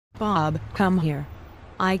Bob, come here.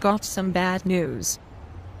 I got some bad news.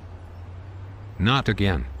 Not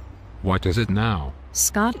again. What is it now?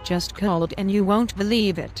 Scott just called and you won't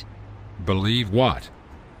believe it. Believe what?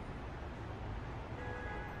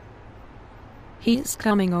 He's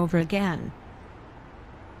coming over again.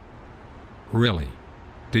 Really?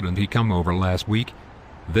 Didn't he come over last week?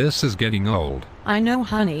 This is getting old. I know,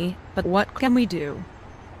 honey, but what can we do?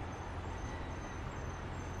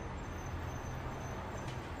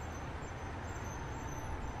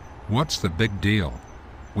 What's the big deal?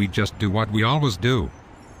 We just do what we always do.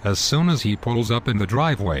 As soon as he pulls up in the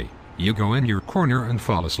driveway, you go in your corner and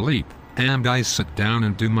fall asleep, and I sit down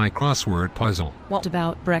and do my crossword puzzle. What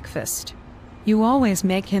about breakfast? You always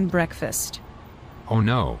make him breakfast. Oh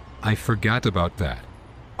no, I forgot about that.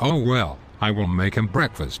 Oh well, I will make him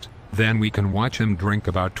breakfast. Then we can watch him drink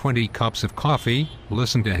about 20 cups of coffee,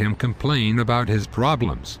 listen to him complain about his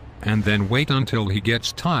problems, and then wait until he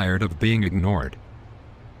gets tired of being ignored.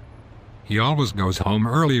 He always goes home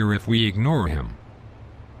earlier if we ignore him.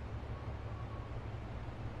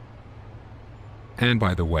 And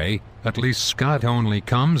by the way, at least Scott only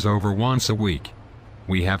comes over once a week.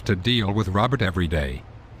 We have to deal with Robert every day.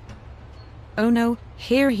 Oh no,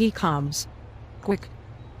 here he comes. Quick.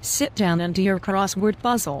 Sit down and do your crossword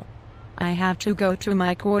puzzle. I have to go to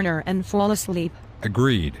my corner and fall asleep.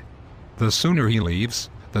 Agreed. The sooner he leaves,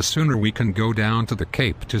 the sooner we can go down to the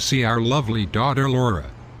Cape to see our lovely daughter Laura.